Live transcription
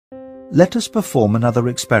let us perform another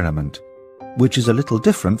experiment, which is a little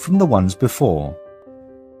different from the ones before.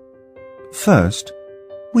 First,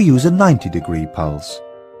 we use a 90-degree pulse.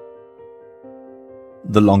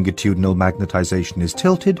 The longitudinal magnetization is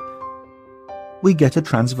tilted. We get a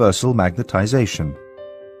transversal magnetization.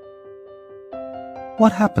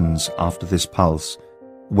 What happens after this pulse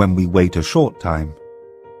when we wait a short time?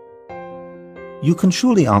 You can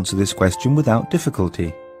surely answer this question without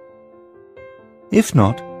difficulty. If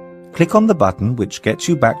not, click on the button which gets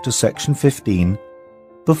you back to section 15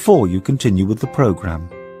 before you continue with the program.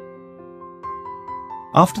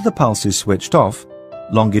 After the pulse is switched off,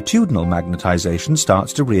 longitudinal magnetization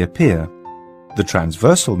starts to reappear. The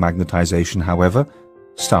transversal magnetization, however,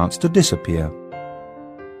 starts to disappear.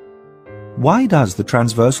 Why does the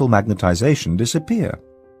transversal magnetization disappear?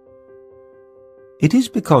 It is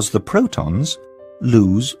because the protons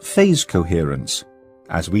lose phase coherence,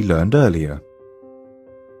 as we learned earlier.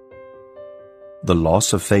 The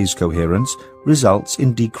loss of phase coherence results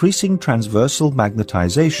in decreasing transversal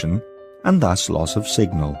magnetization and thus loss of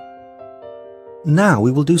signal. Now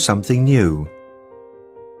we will do something new.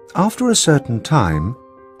 After a certain time,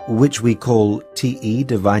 which we call Te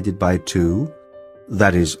divided by 2,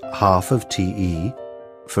 that is half of Te,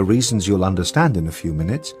 for reasons you'll understand in a few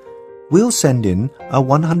minutes, we'll send in a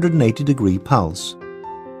 180-degree pulse.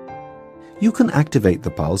 You can activate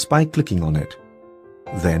the pulse by clicking on it.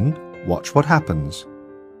 Then watch what happens.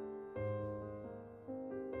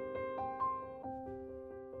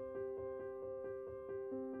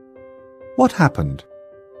 What happened?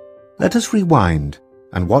 Let us rewind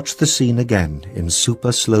and watch the scene again in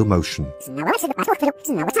super slow motion.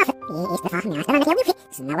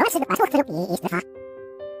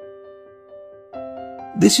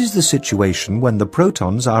 This is the situation when the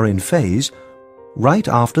protons are in phase right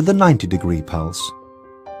after the 90-degree pulse.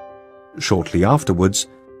 Shortly afterwards,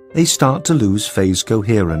 they start to lose phase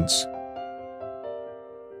coherence.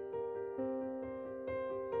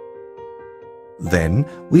 Then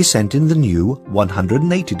we sent in the new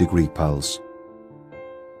 180-degree pulse.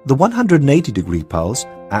 The 180-degree pulse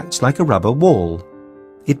acts like a rubber wall.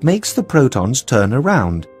 It makes the protons turn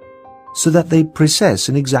around so that they precess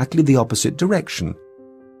in exactly the opposite direction,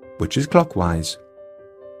 which is clockwise.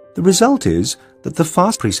 The result is that the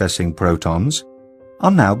fast precessing protons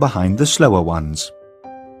are now behind the slower ones.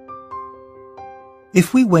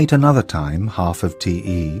 If we wait another time, half of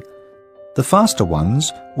Te, the faster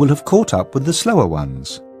ones will have caught up with the slower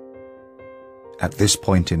ones. At this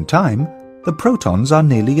point in time, the protons are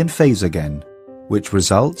nearly in phase again, which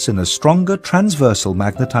results in a stronger transversal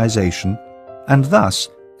magnetization and thus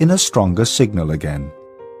in a stronger signal again.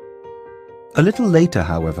 A little later,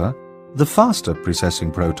 however, the faster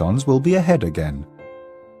precessing protons will be ahead again,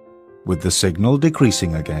 with the signal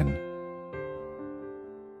decreasing again.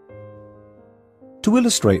 To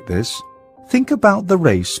illustrate this, think about the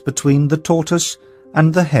race between the tortoise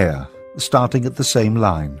and the hare, starting at the same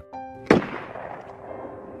line.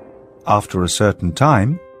 After a certain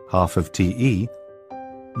time, half of Te,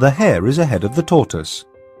 the hare is ahead of the tortoise.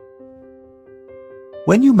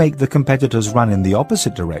 When you make the competitors run in the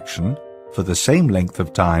opposite direction for the same length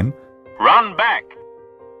of time, run back,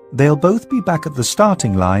 they'll both be back at the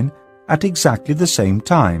starting line at exactly the same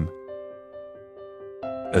time,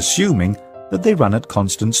 assuming that they run at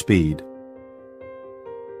constant speed.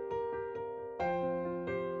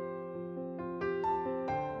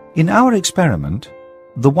 In our experiment,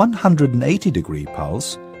 the 180-degree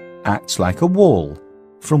pulse acts like a wall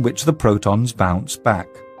from which the protons bounce back,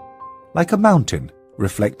 like a mountain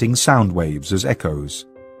reflecting sound waves as echoes.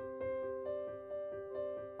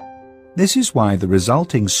 This is why the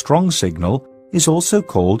resulting strong signal is also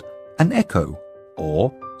called an echo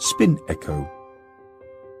or spin echo.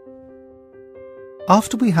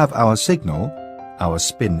 After we have our signal, our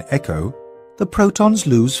spin echo, the protons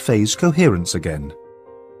lose phase coherence again,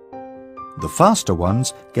 the faster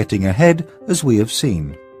ones getting ahead as we have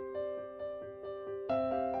seen.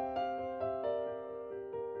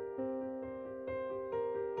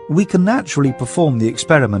 We can naturally perform the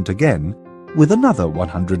experiment again with another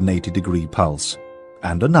 180-degree pulse,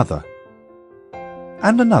 and another,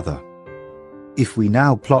 and another. If we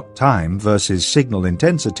now plot time versus signal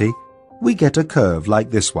intensity, we get a curve like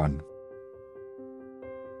this one.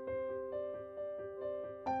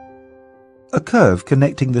 A curve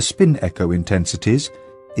connecting the spin echo intensities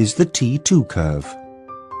is the T2 curve.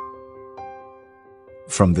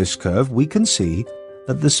 From this curve we can see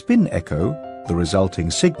that the spin echo, the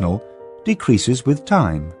resulting signal, decreases with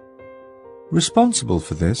time. Responsible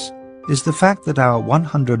for this is the fact that our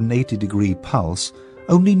 180-degree pulse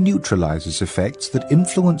only neutralizes effects that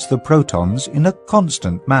influence the protons in a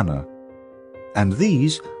constant manner, and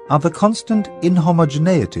these are the constant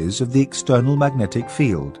inhomogeneities of the external magnetic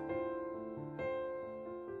field.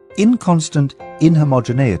 Inconstant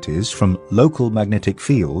inhomogeneities from local magnetic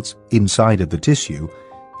fields inside of the tissue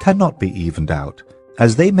cannot be evened out,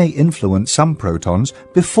 as they may influence some protons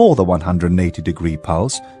before the 180-degree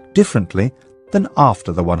pulse differently than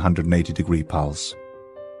after the 180-degree pulse.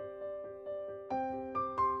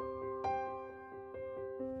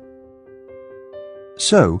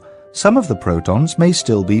 So, some of the protons may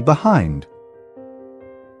still be behind,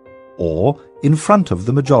 or in front of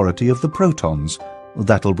the majority of the protons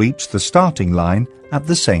that'll reach the starting line at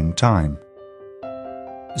the same time.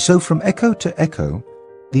 So from echo to echo,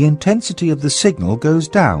 the intensity of the signal goes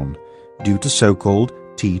down due to so-called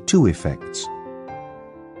T2 effects.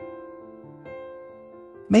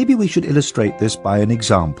 Maybe we should illustrate this by an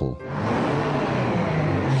example.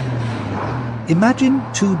 Imagine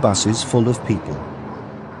two buses full of people,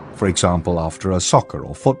 for example after a soccer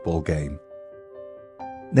or football game.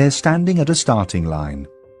 They're standing at a starting line.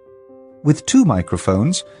 With two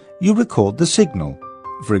microphones, you record the signal,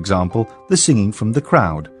 for example the singing from the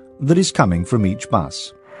crowd that is coming from each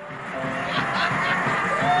bus.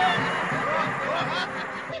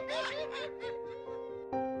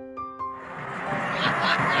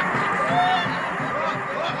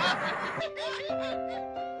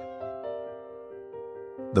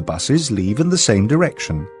 The buses leave in the same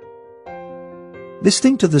direction.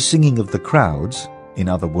 Listening to the singing of the crowds, in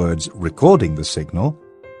other words, recording the signal,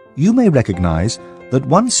 you may recognize that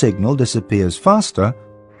one signal disappears faster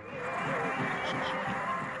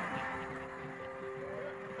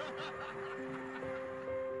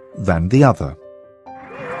than the other.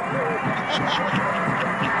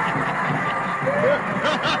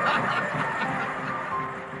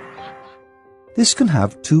 This can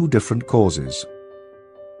have two different causes.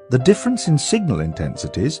 The difference in signal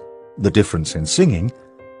intensities, the difference in singing,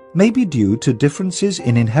 may be due to differences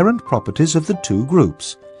in inherent properties of the two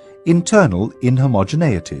groups, internal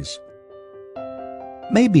inhomogeneities.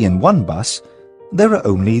 Maybe in one bus there are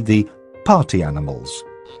only the party animals,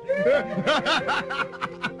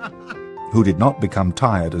 who did not become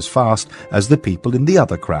tired as fast as the people in the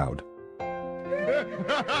other crowd.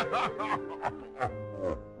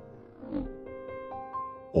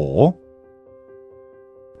 Or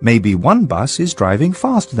maybe one bus is driving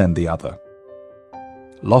faster than the other.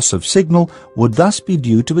 Loss of signal would thus be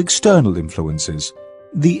due to external influences,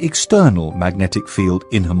 the external magnetic field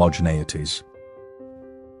inhomogeneities.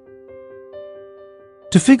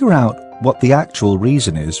 To figure out what the actual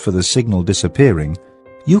reason is for the signal disappearing,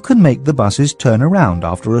 you can make the buses turn around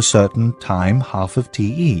after a certain time half of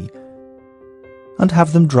TE, and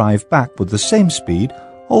have them drive back with the same speed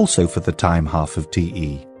also for the time half of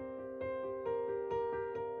TE.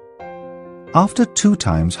 After 2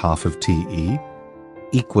 times half of TE,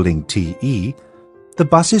 equaling TE, the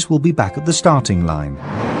buses will be back at the starting line.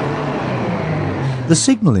 The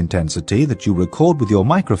signal intensity that you record with your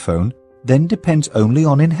microphone then depends only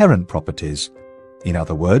on inherent properties, in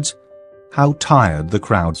other words, how tired the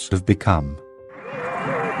crowds have become.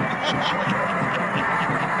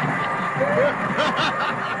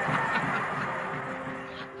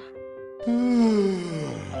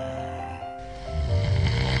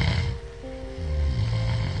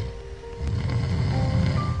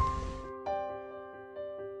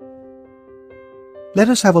 Let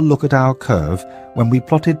us have a look at our curve when we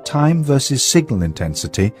plotted time versus signal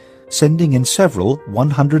intensity, sending in several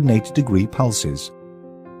 180-degree pulses.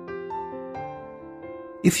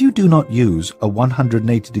 If you do not use a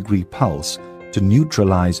 180-degree pulse to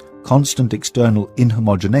neutralize constant external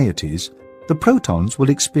inhomogeneities, the protons will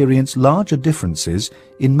experience larger differences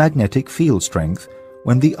in magnetic field strength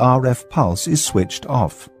when the RF pulse is switched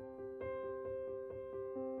off.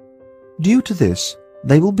 Due to this,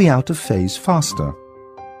 they will be out of phase faster.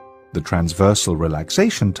 The transversal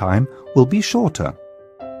relaxation time will be shorter.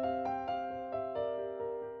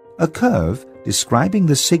 A curve describing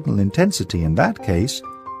the signal intensity in that case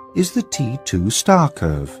is the T2 star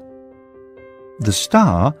curve. The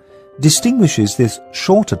star distinguishes this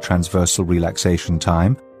shorter transversal relaxation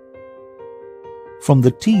time from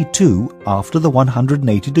the T2 after the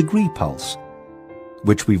 180-degree pulse,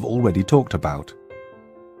 which we've already talked about.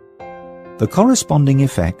 The corresponding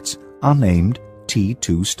effects are named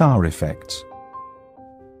T2 star effects.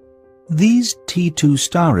 These T2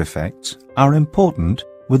 star effects are important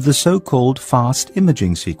with the so-called fast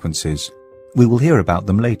imaging sequences. We will hear about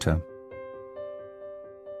them later.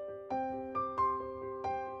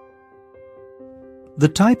 The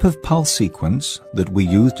type of pulse sequence that we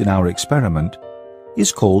used in our experiment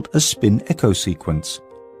is called a spin echo sequence.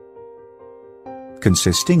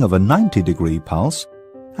 consisting of a 90-degree pulse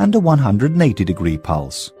and a 180-degree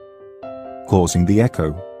pulse, causing the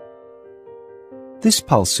echo. This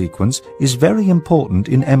pulse sequence is very important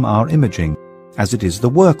in MR imaging, as it is the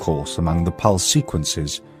workhorse among the pulse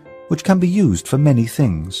sequences, which can be used for many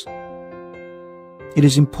things. It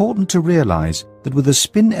is important to realize that with a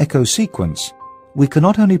spin echo sequence, we can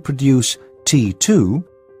not only produce T2,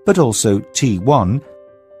 but also T1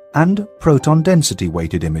 and proton density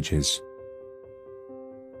weighted images.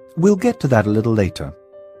 We'll get to that a little later.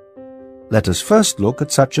 Let us first look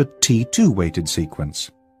at such a T2 weighted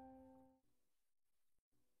sequence.